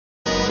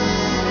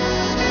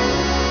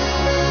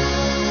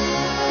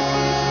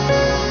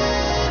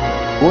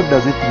what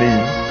does it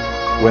mean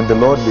when the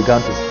Lord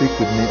began to speak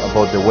with me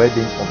about the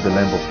wedding of the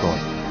Lamb of God?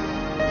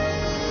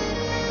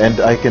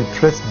 And I can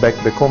trace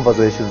back the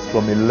conversations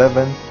from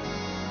 11th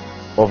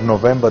of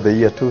November the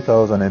year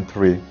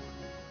 2003,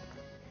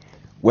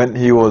 when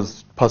he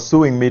was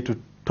pursuing me to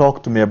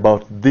talk to me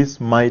about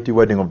this mighty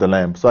wedding of the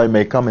Lamb, so I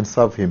may come and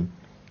serve him.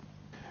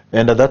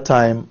 And at that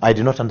time, I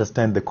did not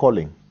understand the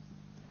calling.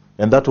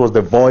 And that was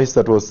the voice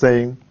that was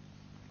saying,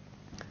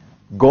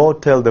 "Go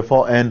tell the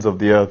four ends of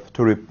the earth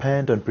to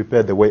repent and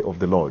prepare the way of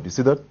the Lord." You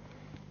see that?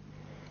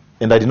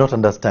 And I did not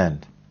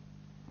understand.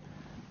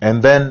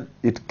 And then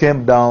it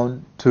came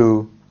down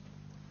to,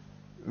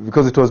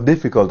 because it was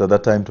difficult at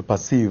that time to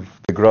perceive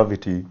the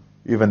gravity,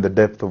 even the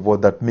depth of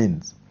what that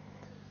means.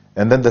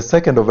 And then the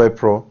 2nd of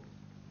April,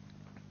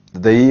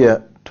 the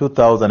year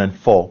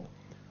 2004,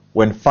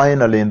 when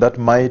finally in that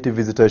mighty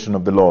visitation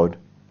of the Lord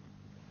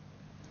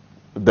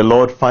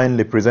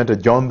finally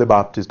presented John the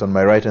Baptist on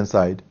my right hand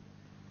side,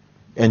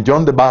 and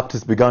John the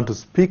Baptist began to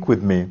speak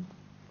with me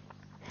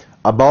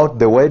about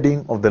the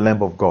wedding of the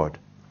Lamb of God,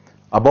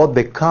 about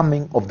the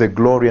coming of the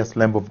glorious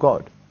Lamb of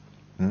God.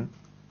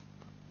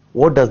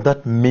 What does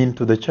that mean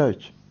to the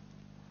church?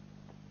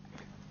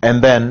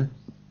 And then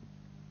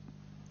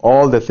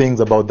all the things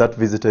about that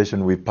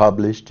visitation we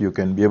published. You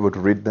can be able to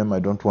read them. I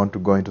don't want to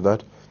go into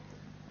that.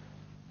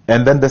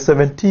 And then the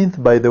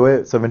 17th, by the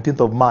way,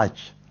 17th of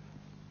March,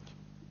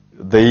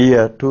 the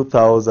year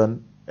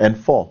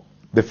 2004,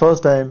 the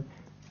first time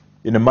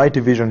in a mighty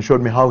vision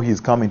showed me how he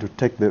is coming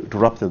to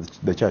rapture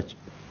the church.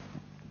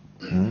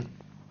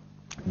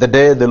 The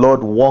day the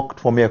Lord walked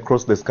for me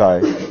across the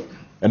sky,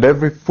 and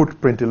every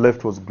footprint he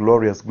left was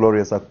glorious,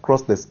 glorious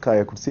across the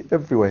sky. I could see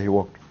everywhere he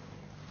walked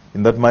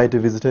in that mighty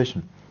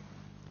visitation.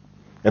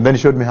 And then he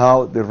showed me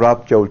how the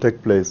rapture will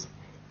take place,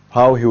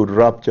 how he would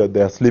rapture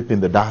the asleep in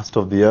the dust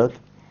of the earth,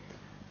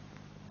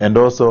 and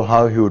also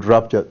how he would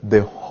rapture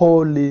the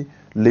holy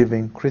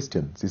living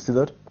Christians. You see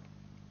that?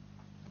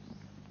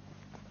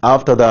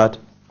 After that,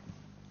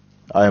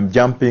 I am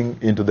jumping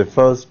into the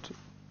 1st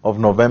of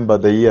November,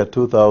 the year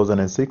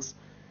 2006,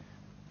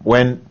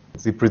 when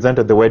he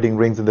presented the wedding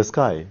rings in the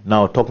sky.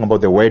 Now talking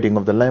about the wedding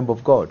of the Lamb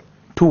of God.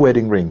 2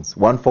 wedding rings,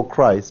 one for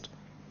Christ,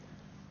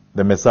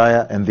 the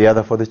Messiah, and the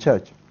other for the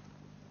church.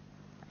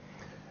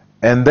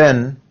 And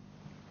then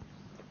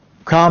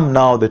come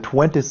now the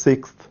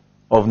 26th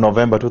of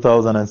November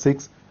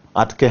 2006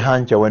 at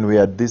Kehancha, when we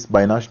had this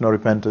binational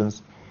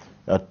repentance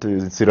at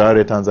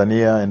Sirare,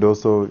 Tanzania, and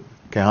also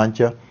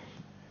Kehancha.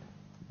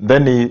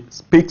 Then he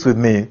speaks with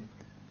me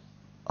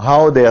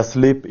how they are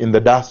asleep in the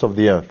dust of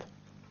the earth.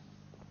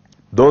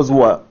 Those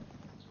who are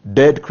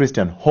dead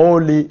Christian,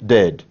 wholly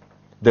dead,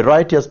 the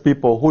righteous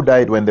people who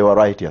died when they were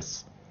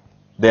righteous,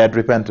 they had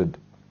repented.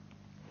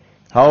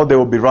 How they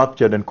will be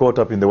raptured and caught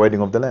up in the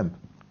wedding of the Lamb.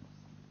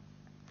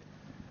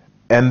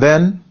 And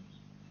then,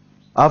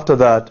 after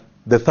that,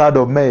 the 3rd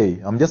of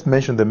May, I'm just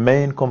mentioning the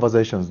main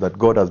conversations that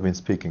God has been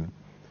speaking,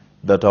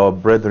 that our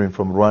brethren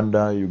from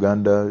Rwanda,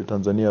 Uganda,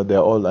 Tanzania, they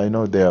are all, I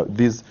know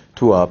these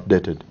 2 are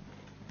updated.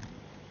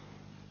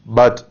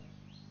 But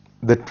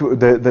the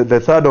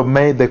 3rd of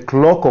May, the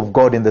clock of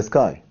God in the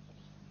sky,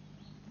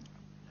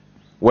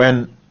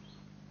 when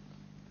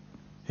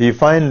he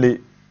finally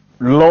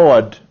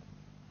lowered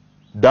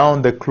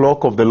down the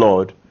clock of the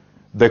Lord,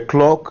 the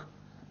clock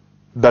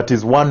that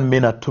is 1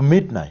 minute to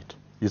midnight.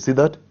 You see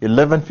that?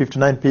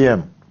 11:59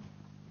 p.m.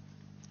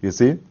 You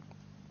see?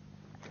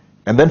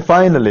 And then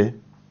finally,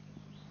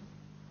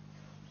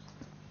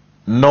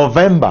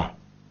 November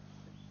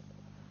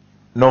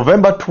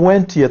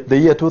 20th, the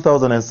year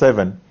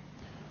 2007,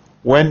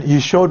 when he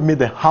showed me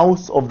the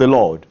house of the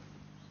Lord,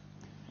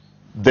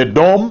 the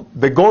dome,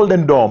 the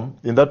golden dome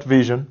in that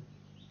vision,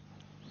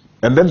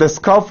 and then the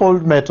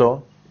scaffold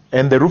metal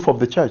and the roof of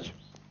the church.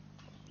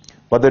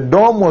 But the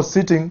dome was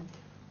sitting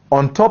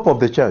on top of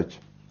the church.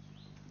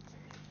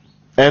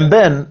 And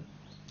then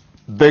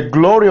the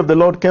glory of the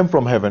Lord came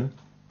from heaven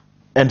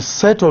and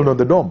settled on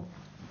the dome,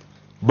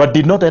 but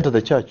did not enter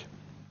the church.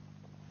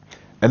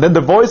 And then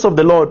the voice of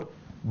the Lord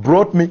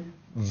brought me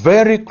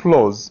very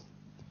close,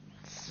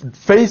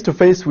 face to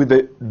face with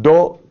the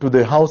door to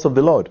the house of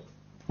the Lord,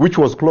 which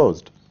was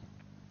closed.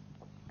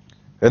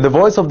 And the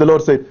voice of the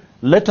Lord said,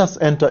 "Let us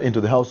enter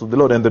into the house of the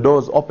Lord." And the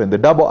doors opened, the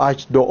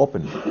double-arched door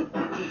opened.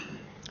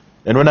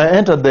 And when I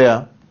entered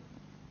there,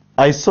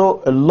 I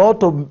saw a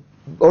lot of,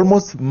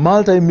 almost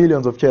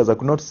multi-millions of chairs. I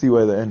could not see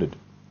where they ended.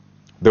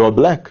 They were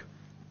black.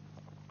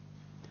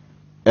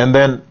 And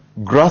then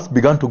grass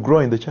began to grow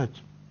in the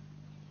church.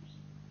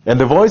 And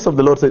the voice of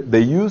the Lord said,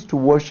 "They used to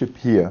worship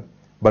here,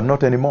 but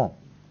not anymore."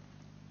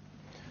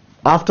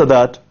 After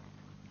that,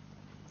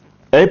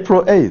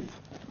 April 8th,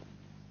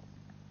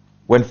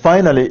 when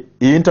finally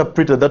he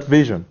interpreted that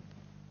vision.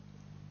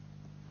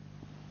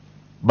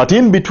 But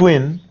in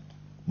between,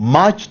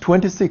 March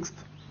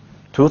 26th,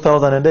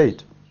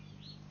 2008,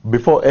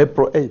 before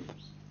April 8th,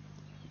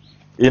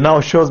 he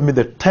now shows me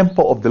the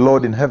temple of the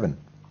Lord in heaven,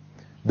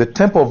 the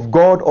temple of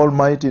God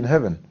Almighty in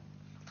heaven.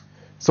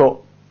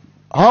 So,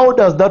 how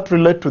does that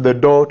relate to the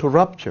door to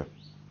rapture?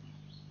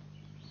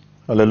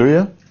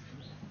 Hallelujah.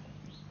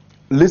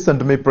 listen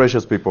to me,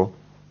 precious people.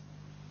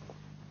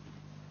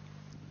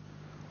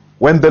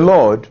 When the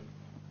Lord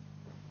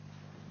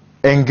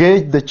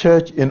engaged the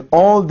church in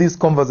all these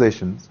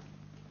conversations,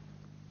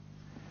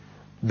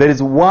 there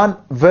is one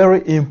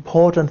very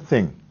important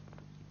thing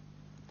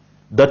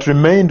that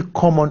remained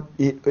common,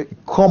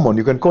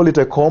 you can call it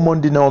a common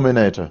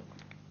denominator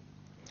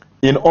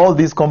in all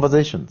these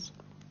conversations.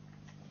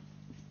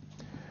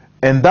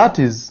 And that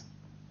is,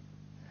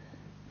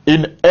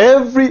 in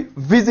every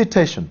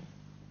visitation,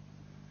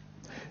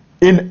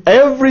 in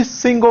every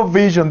single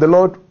vision, the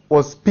Lord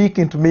was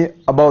speaking to me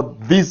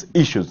about these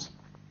issues.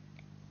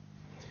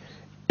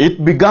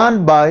 It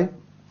began by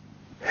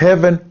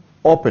heaven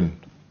opened.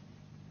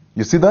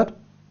 You see that?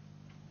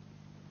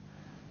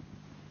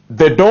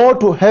 The door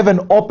to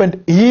heaven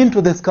opened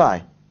into the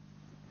sky.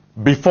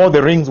 Before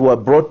the rings were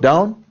brought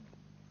down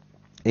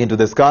into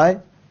the sky,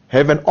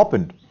 heaven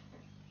opened.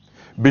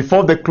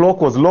 Before the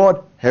cloak was lowered,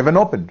 heaven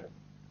opened.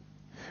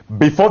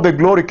 Before the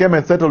glory came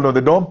and settled on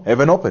the dome,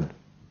 heaven opened.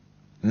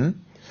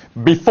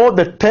 Before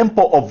the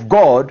temple of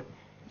God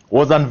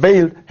was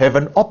unveiled,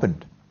 heaven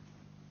opened.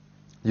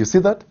 You see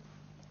that?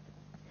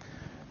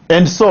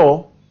 And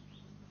so,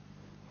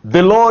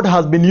 the Lord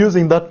has been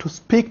using that to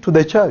speak to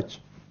the church.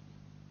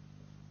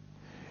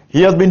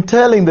 He has been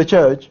telling the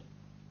church,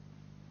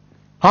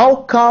 how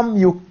come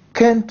you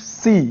can't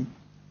see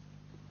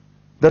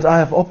that I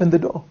have opened the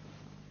door?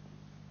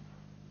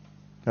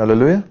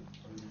 Hallelujah.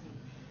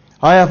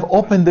 I have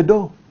opened the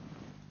door.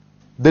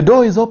 The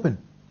door is open.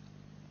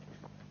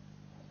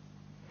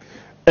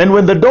 And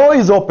when the door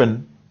is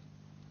open,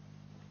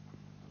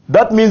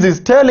 that means he's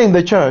telling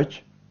the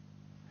church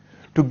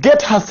to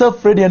get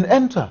herself ready and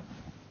enter.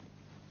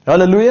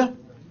 Hallelujah.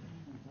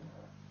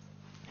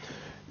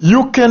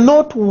 You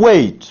cannot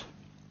wait.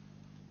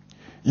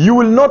 You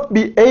will not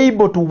be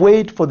able to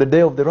wait for the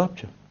day of the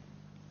rapture.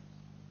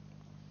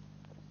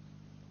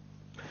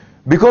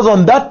 Because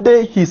on that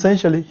day,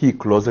 he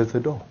closes the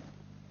door.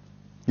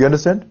 You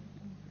understand?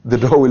 The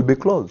door will be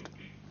closed.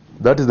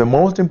 That is the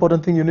most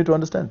important thing you need to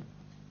understand.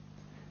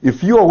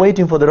 If you are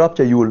waiting for the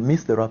rapture, you will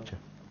miss the rapture.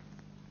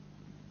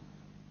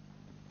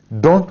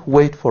 Don't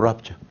wait for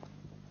rapture.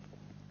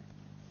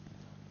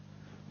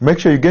 Make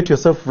sure you get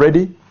yourself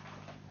ready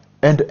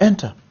and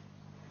enter.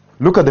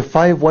 Look at the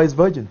 5 wise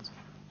virgins.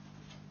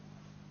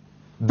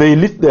 They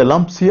lit their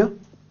lamps here,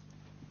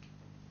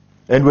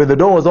 and when the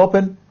door was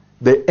open,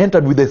 they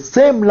entered with the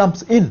same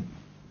lamps in.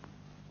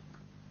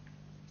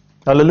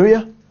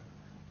 Hallelujah.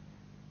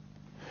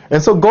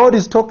 And so God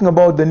is talking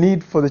about the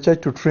need for the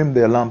church to trim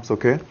their lamps,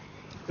 okay?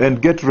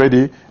 And get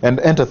ready and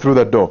enter through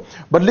that door.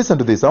 But listen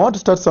to this. I want to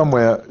start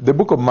somewhere. The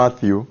book of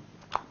Matthew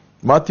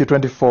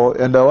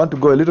 24, and I want to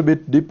go a little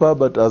bit deeper,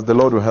 but as the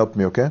Lord will help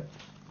me, okay?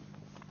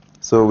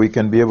 So we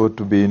can be able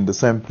to be in the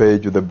same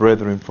page with the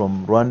brethren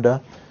from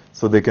Rwanda,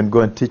 so they can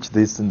go and teach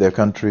this in their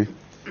country.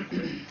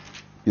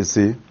 You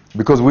see?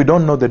 Because we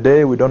don't know the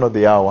day, we don't know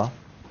the hour,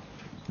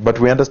 but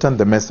we understand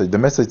the message. The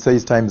message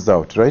says time is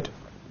out, right?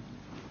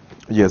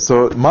 Yes,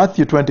 so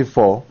Matthew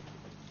 24,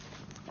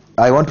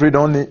 I want to read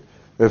only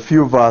a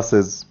few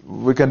verses.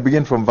 We can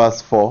begin from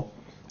verse 4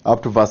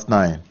 up to verse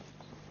 9.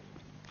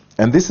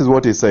 And this is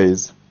what he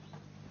says.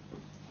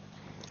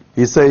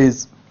 He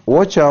says,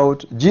 watch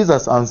out,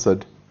 Jesus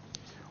answered,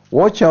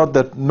 watch out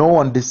that no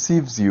one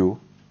deceives you,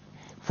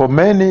 for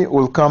many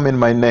will come in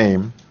my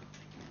name,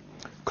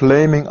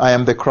 claiming I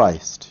am the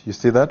Christ. You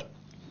see that?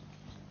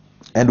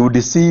 And will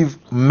deceive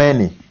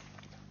many.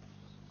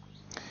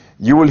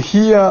 You will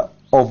hear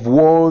of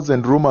wars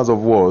and rumors of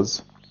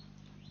wars,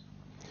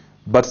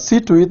 but see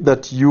to it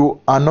that you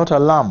are not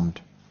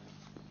alarmed.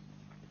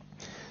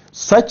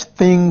 Such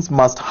things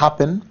must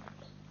happen,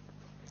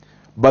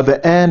 but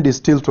the end is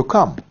still to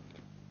come.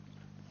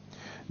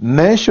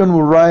 Nation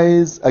will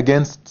rise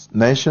against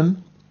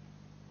nation,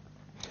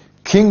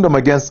 kingdom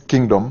against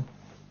kingdom.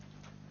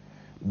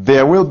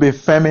 There will be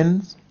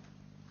famines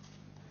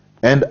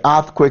and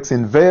earthquakes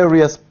in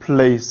various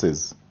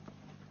places.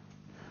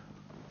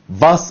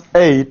 Verse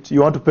 8,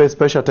 you want to pay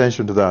special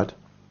attention to that.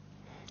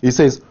 He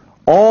says,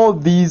 all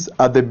these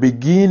are the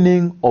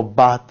beginning of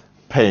birth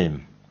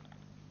pain.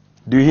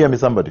 Do you hear me,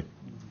 somebody?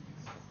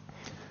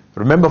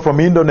 Remember from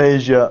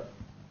Indonesia,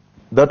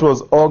 that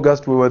was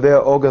August, we were there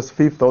August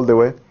 5th all the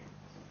way.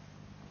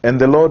 And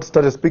the Lord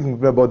started speaking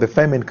to me about the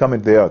famine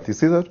coming to the earth. You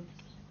see that?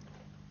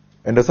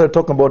 And I started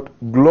talking about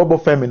global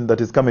famine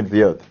that is coming to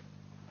the earth.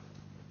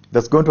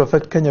 That's going to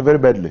affect Kenya very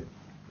badly.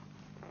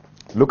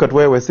 Look at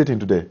where we're sitting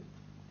today.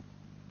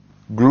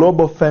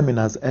 Global famine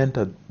has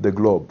entered the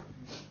globe,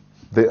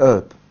 the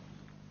earth.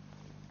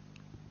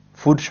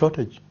 Food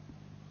shortage.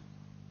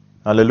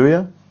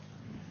 Hallelujah.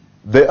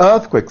 The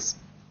earthquakes.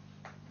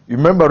 You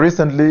remember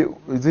recently,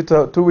 is it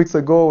 2 weeks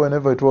ago,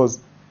 whenever it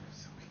was,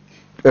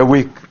 a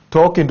week,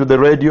 talking to the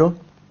radio,